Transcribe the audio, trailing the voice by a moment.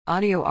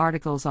Audio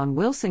articles on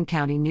Wilson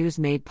County News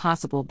made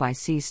possible by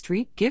C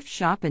Street Gift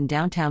Shop in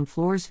downtown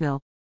Floresville.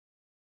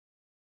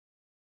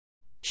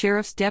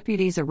 Sheriff's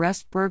deputies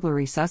arrest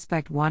burglary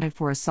suspect wanted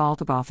for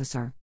assault of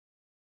officer.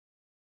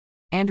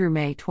 Andrew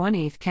May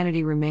 20th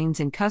Kennedy remains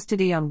in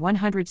custody on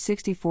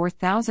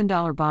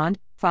 $164,000 bond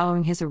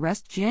following his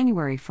arrest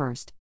January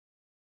 1st.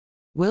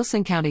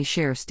 Wilson County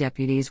Sheriff's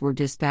deputies were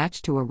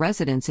dispatched to a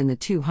residence in the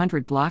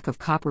 200 block of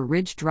Copper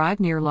Ridge Drive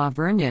near La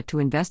Vernia to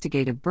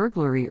investigate a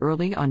burglary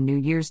early on New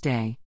Year's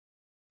Day.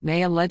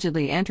 May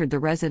allegedly entered the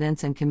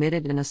residence and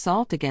committed an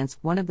assault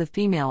against one of the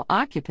female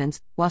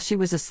occupants while she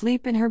was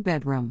asleep in her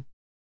bedroom.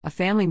 A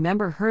family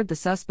member heard the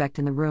suspect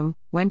in the room.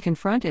 When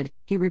confronted,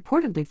 he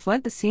reportedly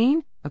fled the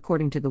scene,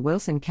 according to the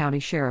Wilson County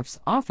Sheriff's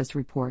Office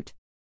report.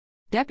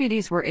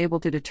 Deputies were able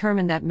to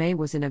determine that May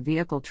was in a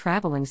vehicle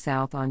traveling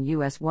south on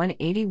US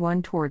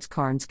 181 towards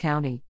Karnes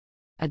County.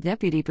 A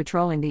deputy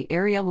patrolling the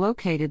area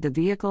located the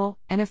vehicle,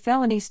 and a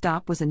felony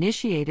stop was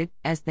initiated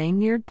as they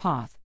neared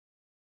Poth.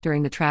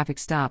 During the traffic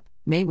stop,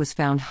 May was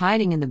found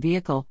hiding in the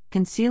vehicle,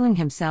 concealing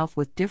himself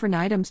with different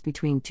items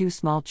between two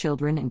small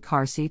children and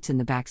car seats in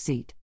the back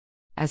seat.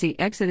 As he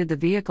exited the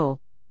vehicle,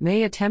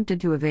 May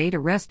attempted to evade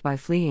arrest by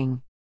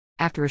fleeing.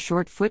 After a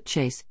short foot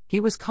chase,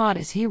 he was caught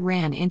as he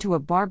ran into a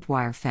barbed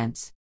wire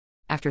fence.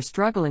 After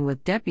struggling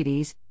with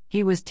deputies,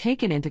 he was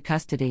taken into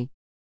custody.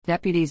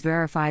 Deputies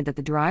verified that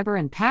the driver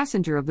and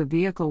passenger of the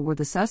vehicle were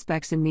the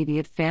suspect's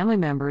immediate family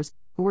members,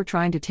 who were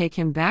trying to take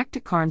him back to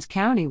Karnes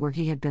County where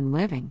he had been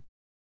living.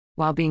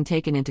 While being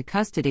taken into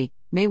custody,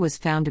 May was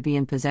found to be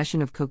in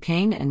possession of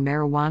cocaine and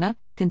marijuana,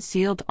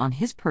 concealed on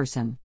his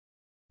person.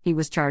 He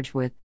was charged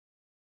with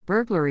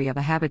burglary of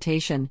a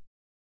habitation,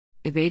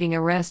 evading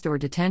arrest or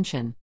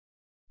detention,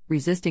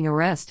 resisting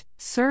arrest,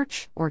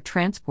 search, or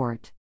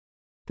transport,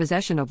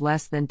 possession of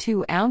less than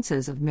 2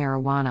 ounces of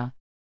marijuana,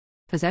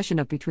 possession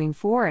of between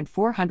 4 and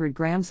 400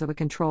 grams of a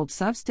controlled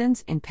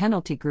substance in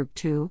Penalty Group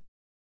 2,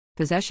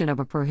 possession of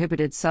a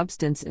prohibited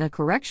substance in a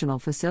correctional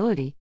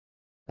facility.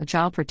 A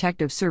Child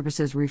Protective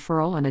Services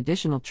referral and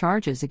additional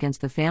charges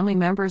against the family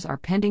members are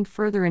pending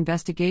further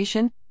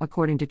investigation,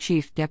 according to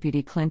Chief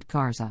Deputy Clint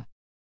Garza.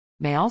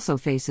 May also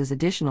faces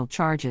additional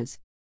charges.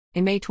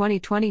 In May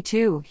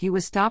 2022, he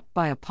was stopped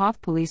by a Poth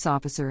police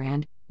officer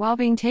and, while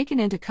being taken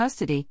into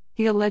custody,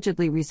 he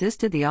allegedly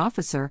resisted the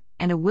officer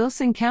and a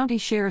Wilson County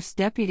Sheriff's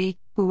deputy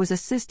who was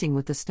assisting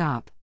with the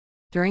stop.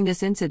 During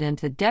this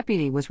incident, the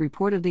deputy was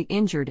reportedly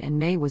injured and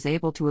May was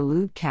able to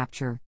elude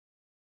capture.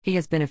 He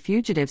has been a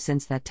fugitive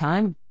since that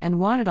time and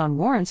wanted on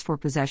warrants for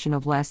possession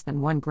of less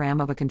than 1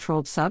 gram of a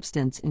controlled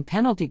substance in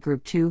Penalty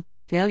Group 2,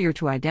 failure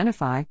to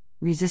identify,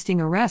 resisting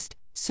arrest,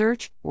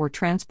 search or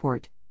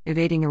transport,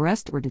 evading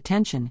arrest or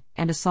detention,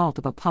 and assault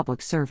of a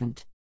public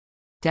servant.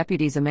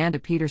 Deputies Amanda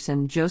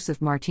Peterson,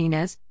 Joseph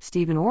Martinez,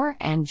 Stephen Orr,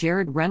 and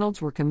Jared Reynolds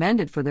were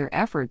commended for their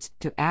efforts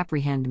to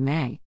apprehend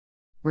May.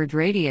 We're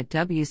Drady at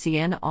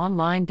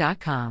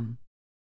WCNOnline.com.